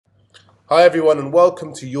Hi everyone and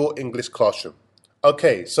welcome to your English classroom.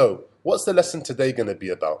 Okay, so what's the lesson today going to be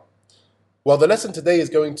about? Well, the lesson today is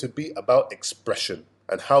going to be about expression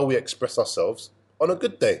and how we express ourselves on a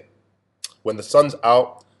good day. When the sun's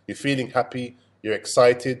out, you're feeling happy, you're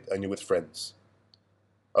excited and you're with friends.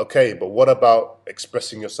 Okay, but what about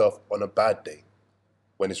expressing yourself on a bad day?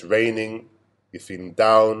 When it's raining, you're feeling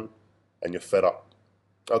down and you're fed up.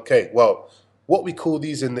 Okay, well, what we call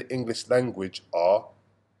these in the English language are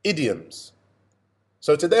idioms.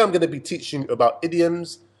 So today I'm going to be teaching you about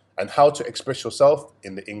idioms and how to express yourself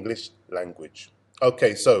in the English language.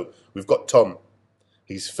 Okay, so we've got Tom.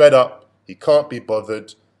 He's fed up. He can't be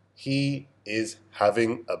bothered. He is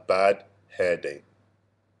having a bad hair day.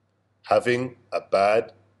 Having a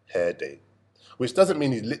bad hair day. Which doesn't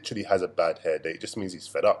mean he literally has a bad hair day. It just means he's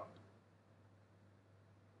fed up.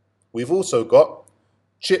 We've also got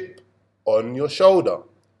chip on your shoulder,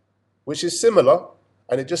 which is similar.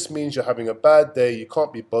 And it just means you're having a bad day, you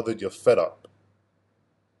can't be bothered, you're fed up.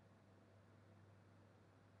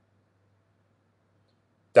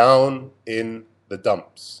 Down in the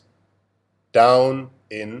dumps. Down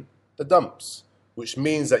in the dumps. Which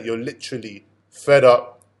means that you're literally fed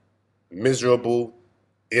up, miserable,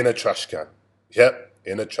 in a trash can. Yep,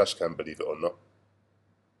 in a trash can, believe it or not.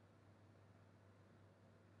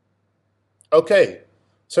 Okay,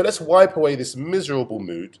 so let's wipe away this miserable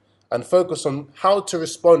mood and focus on how to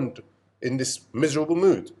respond in this miserable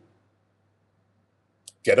mood.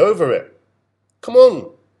 Get over it. Come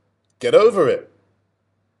on, get over it.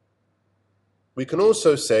 We can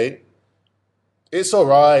also say, it's all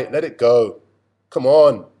right, let it go. Come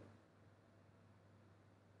on.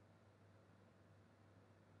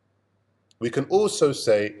 We can also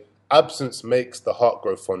say, absence makes the heart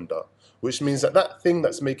grow fonder, which means that that thing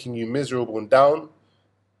that's making you miserable and down,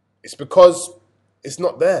 it's because it's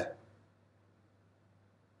not there.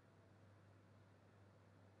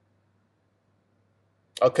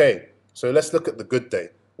 Okay, so let's look at the good day.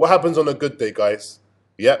 What happens on a good day, guys?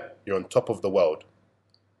 Yep, you're on top of the world.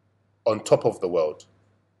 On top of the world.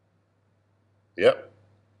 Yep.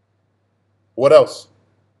 What else?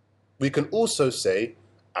 We can also say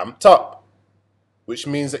amped up, which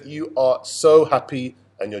means that you are so happy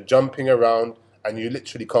and you're jumping around and you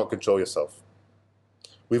literally can't control yourself.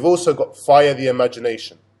 We've also got fire the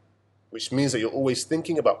imagination, which means that you're always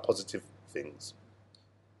thinking about positive things.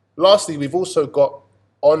 Lastly, we've also got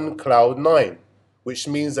on cloud nine, which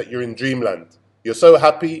means that you're in dreamland. You're so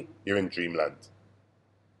happy, you're in dreamland.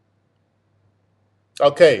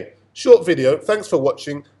 Okay, short video. Thanks for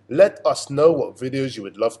watching. Let us know what videos you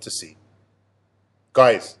would love to see.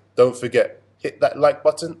 Guys, don't forget, hit that like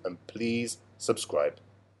button and please subscribe.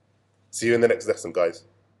 See you in the next lesson, guys.